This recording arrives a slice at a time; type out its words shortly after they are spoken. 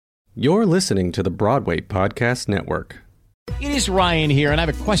You're listening to the Broadway Podcast Network. It is Ryan here, and I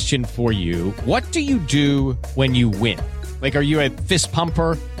have a question for you. What do you do when you win? Like, are you a fist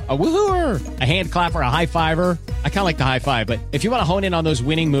pumper, a woohooer, a hand clapper, a high fiver? I kind of like the high five, but if you want to hone in on those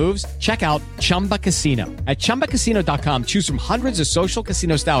winning moves, check out Chumba Casino. At ChumbaCasino.com, choose from hundreds of social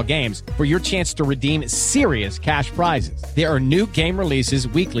casino-style games for your chance to redeem serious cash prizes. There are new game releases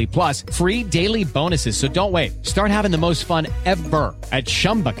weekly, plus free daily bonuses, so don't wait. Start having the most fun ever at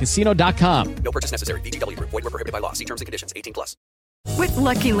ChumbaCasino.com. No purchase necessary. VGW Group. Void where prohibited by law. See terms and conditions. 18+. With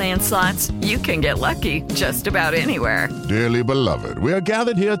Lucky Land Slots, you can get lucky just about anywhere. Dearly beloved, we are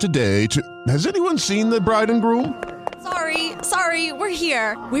gathered here today to... Has anyone seen the bride and groom? Sorry, we're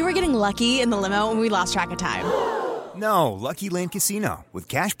here. We were getting lucky in the limo and we lost track of time. No, Lucky Land Casino, with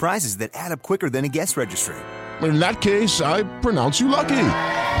cash prizes that add up quicker than a guest registry. In that case, I pronounce you lucky.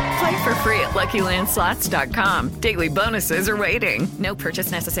 Play for free at LuckyLandSlots.com. Daily bonuses are waiting. No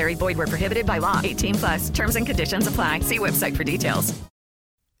purchase necessary. Void where prohibited by law. 18+. Terms and conditions apply. See website for details.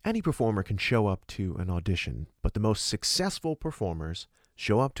 Any performer can show up to an audition, but the most successful performers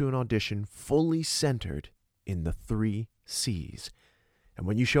show up to an audition fully centered in the 3 C's. And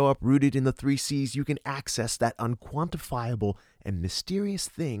when you show up rooted in the 3 C's, you can access that unquantifiable and mysterious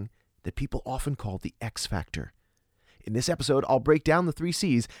thing that people often call the X Factor. In this episode, I'll break down the 3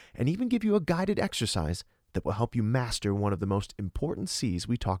 C's and even give you a guided exercise that will help you master one of the most important C's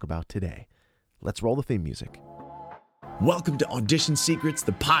we talk about today. Let's roll the theme music. Welcome to Audition Secrets,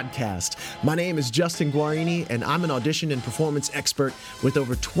 the podcast. My name is Justin Guarini, and I'm an audition and performance expert with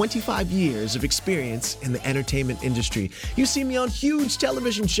over 25 years of experience in the entertainment industry. You see me on huge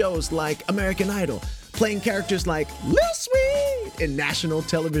television shows like American Idol, playing characters like Lil Sweet in national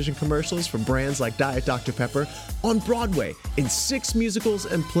television commercials for brands like Diet Dr. Pepper, on Broadway in 6 musicals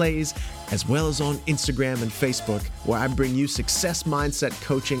and plays, as well as on Instagram and Facebook, where I bring you success mindset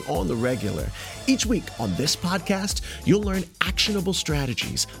coaching on the regular. Each week on this podcast, you'll learn actionable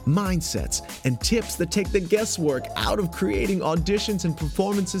strategies, mindsets, and tips that take the guesswork out of creating auditions and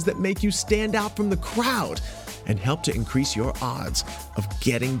performances that make you stand out from the crowd and help to increase your odds of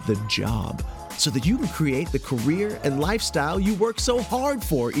getting the job, so that you can create the career and lifestyle you work so hard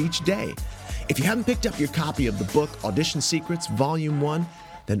for each day. If you haven't picked up your copy of the book Audition Secrets Volume 1,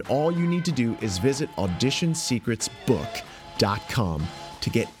 then all you need to do is visit auditionsecretsbook.com to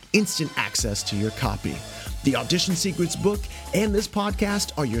get instant access to your copy. The Audition Secrets book and this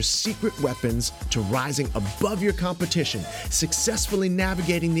podcast are your secret weapons to rising above your competition, successfully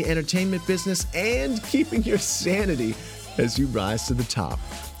navigating the entertainment business, and keeping your sanity as you rise to the top.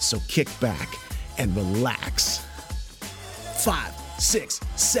 So kick back and relax. 5, 6,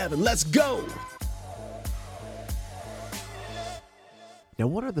 7, let's go! Now,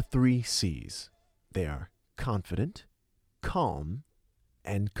 what are the 3 C's? They are confident, calm,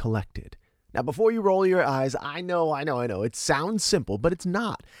 and collected. Now, before you roll your eyes, I know, it sounds simple, but it's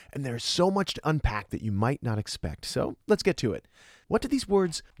not. And there's so much to unpack that you might not expect. So let's get to it. What do these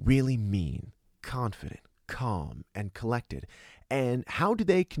words really mean? Confident, calm, and collected. And how do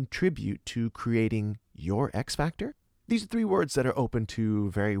they contribute to creating your X Factor? These are 3 words that are open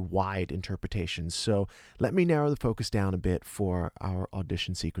to very wide interpretations. So let me narrow the focus down a bit for our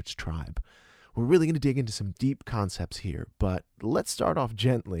Audition Secrets tribe. We're really going to dig into some deep concepts here, but let's start off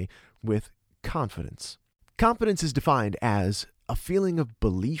gently with confidence. Confidence is defined as a feeling of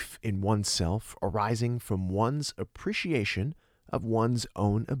belief in oneself arising from one's appreciation of one's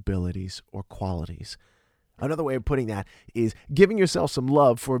own abilities or qualities. Another way of putting that is giving yourself some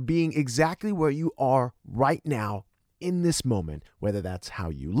love for being exactly where you are right now in this moment, whether that's how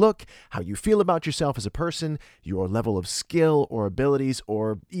you look, how you feel about yourself as a person, your level of skill or abilities,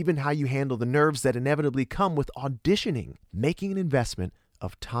 or even how you handle the nerves that inevitably come with auditioning. Making an investment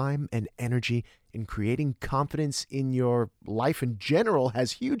of time and energy in creating confidence in your life in general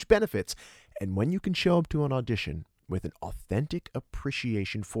has huge benefits. And when you can show up to an audition with an authentic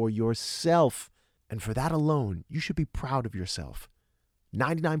appreciation for yourself, and for that alone, you should be proud of yourself.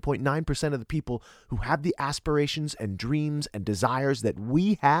 99.9% of the people who have the aspirations and dreams and desires that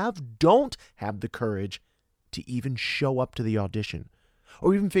we have don't have the courage to even show up to the audition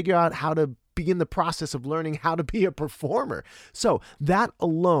or even figure out how to begin the process of learning how to be a performer. So that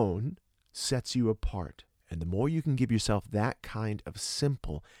alone sets you apart. And the more you can give yourself that kind of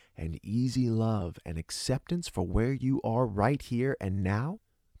simple and easy love and acceptance for where you are right here and now,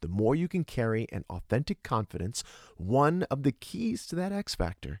 the more you can carry an authentic confidence, one of the keys to that X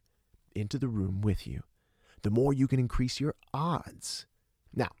Factor, into the room with you. The more you can increase your odds.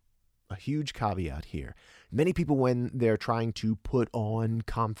 Now, a huge caveat here. Many people, when they're trying to put on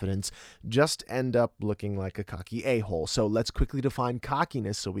confidence, just end up looking like a cocky a-hole. So let's quickly define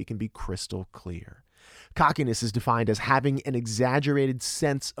cockiness so we can be crystal clear. Cockiness is defined as having an exaggerated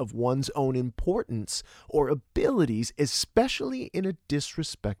sense of one's own importance or abilities, especially in a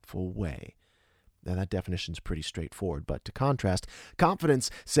disrespectful way. Now, that definition is pretty straightforward, but to contrast, confidence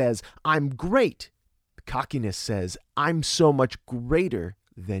says, I'm great. Cockiness says, I'm so much greater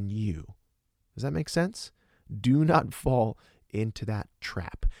than you. Does that make sense? Do not fall into that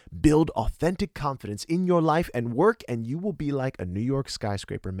trap. Build authentic confidence in your life and work, and you will be like a New York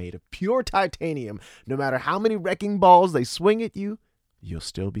skyscraper made of pure titanium. No matter how many wrecking balls they swing at you, you'll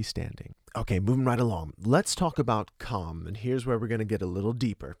still be standing. Okay, moving right along. Let's talk about calm, and here's where we're going to get a little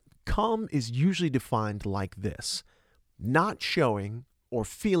deeper. Calm is usually defined like this: not showing or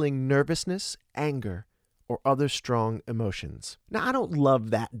feeling nervousness, anger, or other strong emotions. Now, I don't love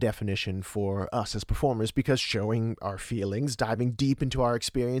that definition for us as performers because showing our feelings, diving deep into our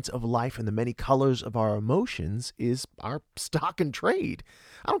experience of life and the many colors of our emotions is our stock and trade.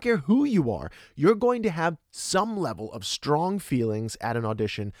 I don't care who you are, you're going to have some level of strong feelings at an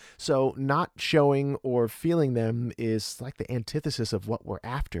audition, so not showing or feeling them is like the antithesis of what we're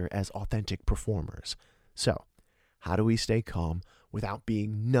after as authentic performers. So, how do we stay calm without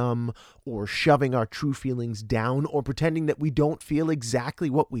being numb or shoving our true feelings down or pretending that we don't feel exactly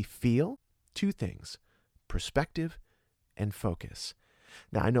what we feel? Two things: perspective and focus.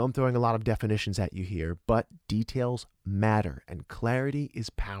 Now, I know I'm throwing a lot of definitions at you here, but details matter and clarity is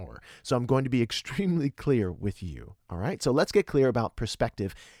power. So I'm going to be extremely clear with you. All right, so let's get clear about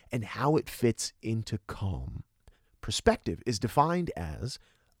perspective and how it fits into calm. Perspective is defined as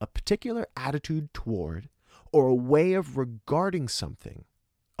a particular attitude toward or a way of regarding something,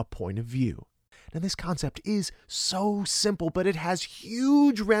 a point of view. Now, this concept is so simple, but it has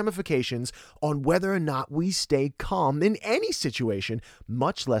huge ramifications on whether or not we stay calm in any situation,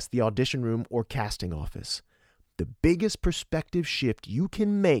 much less the audition room or casting office. The biggest perspective shift you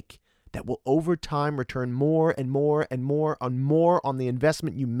can make that will over time return more and more and more on the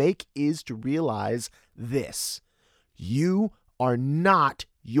investment you make is to realize this: you are not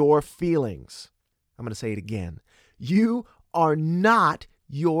your feelings. I'm going to say it again. You are not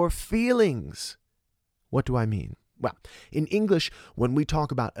your feelings. What do I mean? Well, in English, when we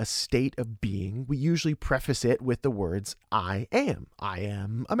talk about a state of being, we usually preface it with the words I am. I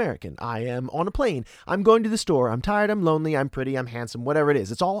am American. I am on a plane. I'm going to the store. I'm tired. I'm lonely. I'm pretty. I'm handsome. Whatever it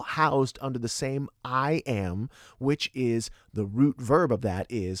is. It's all housed under the same I am, which is the root verb of that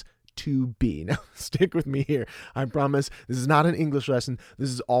is to be. Now, stick with me here. I promise this is not an English lesson. This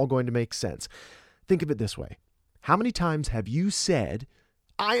is all going to make sense. Think of it this way. How many times have you said,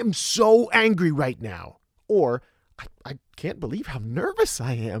 I am so angry right now? Or, I can't believe how nervous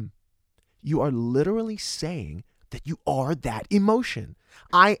I am. You are literally saying that you are that emotion.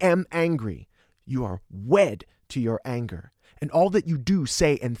 I am angry. You are wed to your anger. And all that you do,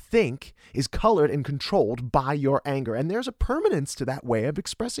 say, and think is colored and controlled by your anger. And there's a permanence to that way of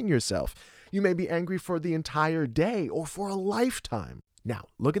expressing yourself. You may be angry for the entire day or for a lifetime. Now,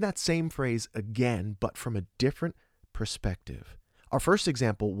 look at that same phrase again, but from a different perspective. Our first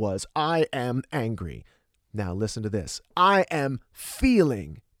example was, I am angry. Now listen to this. I am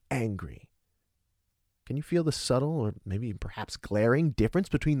feeling angry. Can you feel the subtle or maybe perhaps glaring difference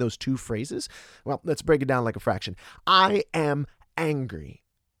between those two phrases? Well, let's break it down like a fraction. I am angry.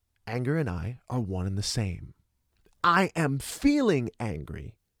 Anger and I are one and the same. I am feeling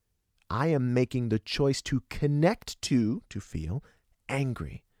angry. I am making the choice to connect to feel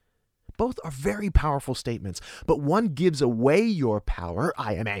angry. Both are very powerful statements, but one gives away your power,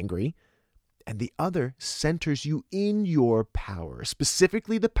 I am angry, and the other centers you in your power,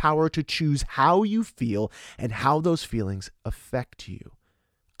 specifically the power to choose how you feel and how those feelings affect you.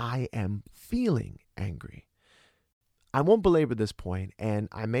 I am feeling angry. I won't belabor this point, and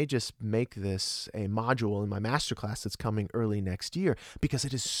I may just make this a module in my masterclass that's coming early next year because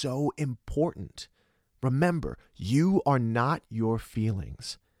it is so important. Remember, you are not your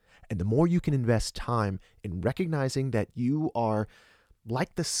feelings. And the more you can invest time in recognizing that you are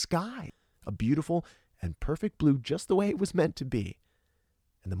like the sky, a beautiful and perfect blue just the way it was meant to be,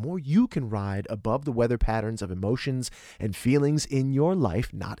 and the more you can ride above the weather patterns of emotions and feelings in your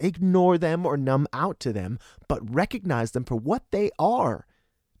life, not ignore them or numb out to them, but recognize them for what they are,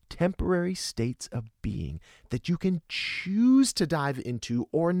 temporary states of being that you can choose to dive into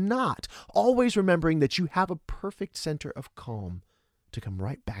or not, always remembering that you have a perfect center of calm to come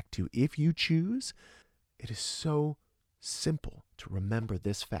right back to if you choose. It is so simple to remember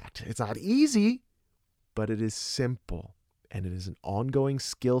this fact. It's not easy, but it is simple. and it is an ongoing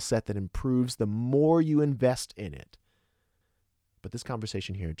skill set that improves the more you invest in it. But this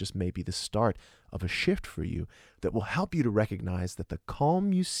conversation here just may be the start of a shift for you that will help you to recognize that the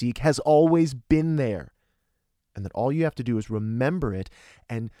calm you seek has always been there, and that all you have to do is remember it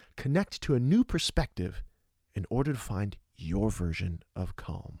and connect to a new perspective in order to find your version of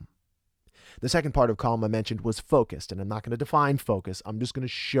calm. The second part of calm I mentioned was focused, and I'm not going to define focus. I'm just going to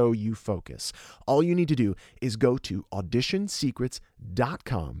show you focus. All you need to do is go to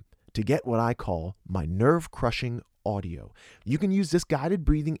auditionsecrets.com to get what I call my nerve-crushing audio. You can use this guided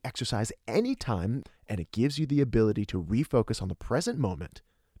breathing exercise anytime, and it gives you the ability to refocus on the present moment,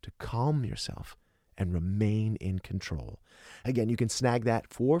 to calm yourself, and remain in control. Again, you can snag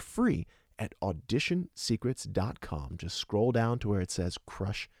that for free at auditionsecrets.com. Just scroll down to where it says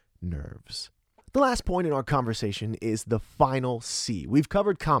Crush Nerves. The last point in our conversation is the final C. We've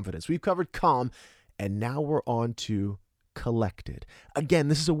covered confidence, we've covered calm, and now we're on to collected. Again,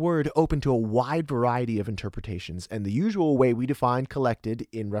 this is a word open to a wide variety of interpretations, and the usual way we define collected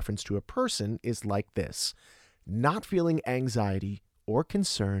in reference to a person is like this: not feeling anxiety or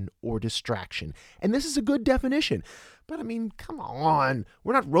concern or distraction. And this is a good definition. But I mean, come on.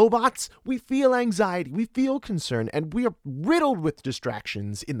 We're not robots. We feel anxiety. We feel concern. And we are riddled with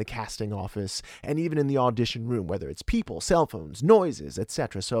distractions in the casting office and even in the audition room, whether it's people, cell phones, noises,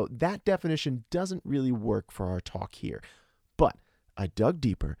 etc. So that definition doesn't really work for our talk here. But I dug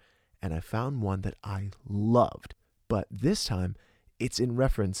deeper and I found one that I loved. But this time, it's in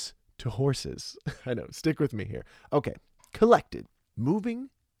reference to horses. I know. Stick with me here. Okay. Collected. Moving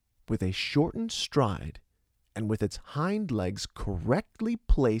with a shortened stride and with its hind legs correctly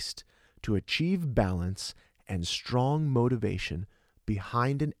placed to achieve balance and strong motivation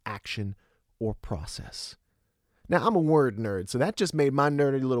behind an action or process. Now, I'm a word nerd, so that just made my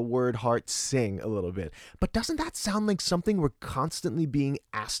nerdy little word heart sing a little bit. But doesn't that sound like something we're constantly being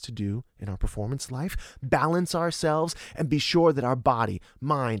asked to do in our performance life? Balance ourselves and be sure that our body,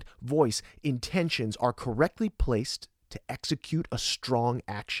 mind, voice, intentions are correctly placed to execute a strong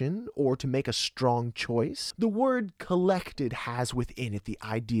action or to make a strong choice. The word collected has within it the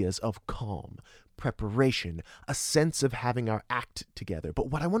ideas of calm, preparation, a sense of having our act together. But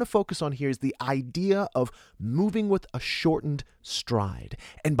what I want to focus on here is the idea of moving with a shortened stride.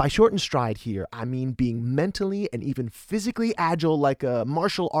 And by shortened stride here, I mean being mentally and even physically agile like a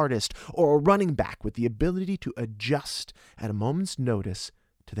martial artist or a running back with the ability to adjust at a moment's notice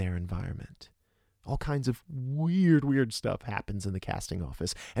to their environment. All kinds of weird stuff happens in the casting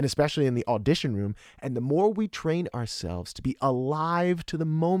office, and especially in the audition room. And the more we train ourselves to be alive to the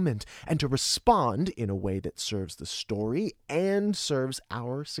moment and to respond in a way that serves the story and serves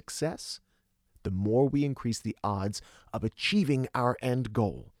our success, the more we increase the odds of achieving our end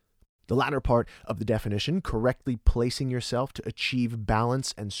goal. The latter part of the definition, correctly placing yourself to achieve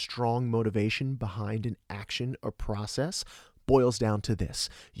balance and strong motivation behind an action or process, boils down to this: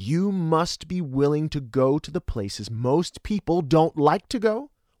 you must be willing to go to the places most people don't like to go,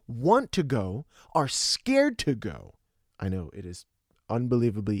 want to go, are scared to go. I know it is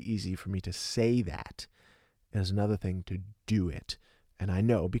unbelievably easy for me to say that. It is another thing to do it. And I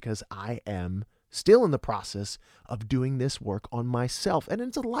know because I am still in the process of doing this work on myself. And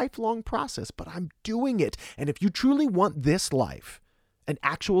it's a lifelong process, but I'm doing it. And if you truly want this life, an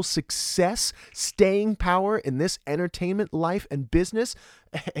actual success, staying power in this entertainment life and business,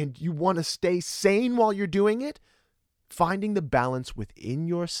 and you want to stay sane while you're doing it, finding the balance within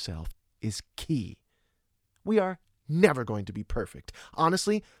yourself is key. We are never going to be perfect.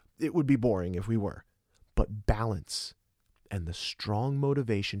 Honestly, it would be boring if we were. But balance and the strong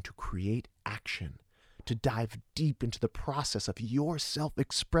motivation to create action, to dive deep into the process of your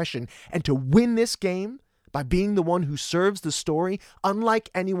self-expression, and to win this game by being the one who serves the story, unlike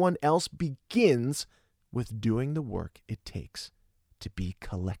anyone else, begins with doing the work it takes to be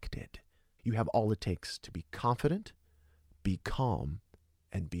collected. You have all it takes to be confident, be calm,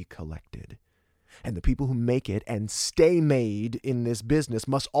 and be collected. And the people who make it and stay made in this business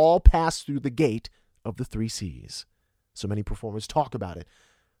must all pass through the gate of the 3 C's. So many performers talk about it,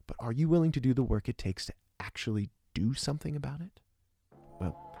 but are you willing to do the work it takes to actually do something about it?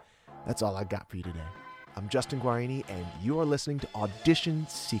 Well, that's all I got for you today. I'm Justin Guarini, and you are listening to Audition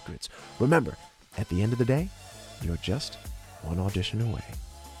Secrets. Remember, at the end of the day, you're just one audition away.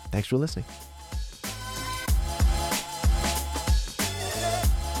 Thanks for listening.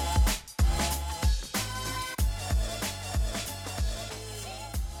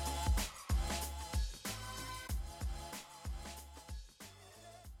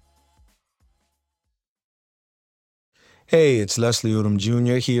 Hey, it's Leslie Odom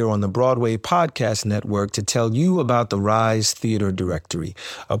Jr. here on the Broadway Podcast Network to tell you about the Rise Theater Directory,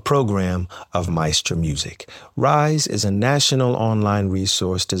 a program of Maestro Music. Rise is a national online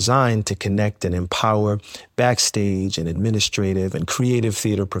resource designed to connect and empower backstage and administrative and creative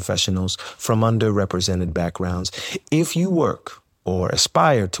theater professionals from underrepresented backgrounds. If you work or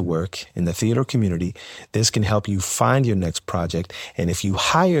aspire to work in the theater community, this can help you find your next project. And if you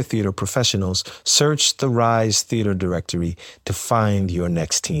hire theater professionals, search the Rise Theater Directory to find your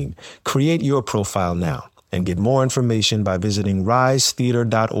next team. Create your profile now and get more information by visiting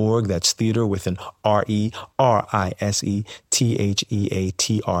risetheater.org. That's theater with an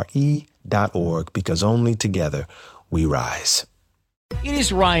RISETHEATRE.org, because only together we rise. It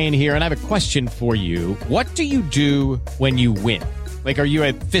is Ryan here, and I have a question for you. What do you do when you win? Like, are you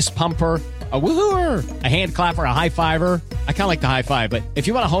a fist pumper, a woohooer, a hand clapper, a high fiver? I kind of like the high five, but if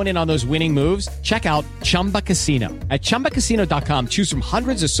you want to hone in on those winning moves, check out Chumba Casino. At ChumbaCasino.com, choose from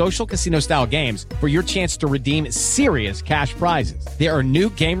hundreds of social casino-style games for your chance to redeem serious cash prizes. There are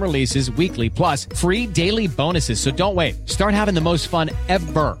new game releases weekly, plus free daily bonuses. So don't wait. Start having the most fun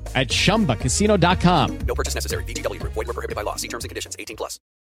ever at ChumbaCasino.com. No purchase necessary. VGW Group. Void where prohibited by law. See terms and conditions. 18+.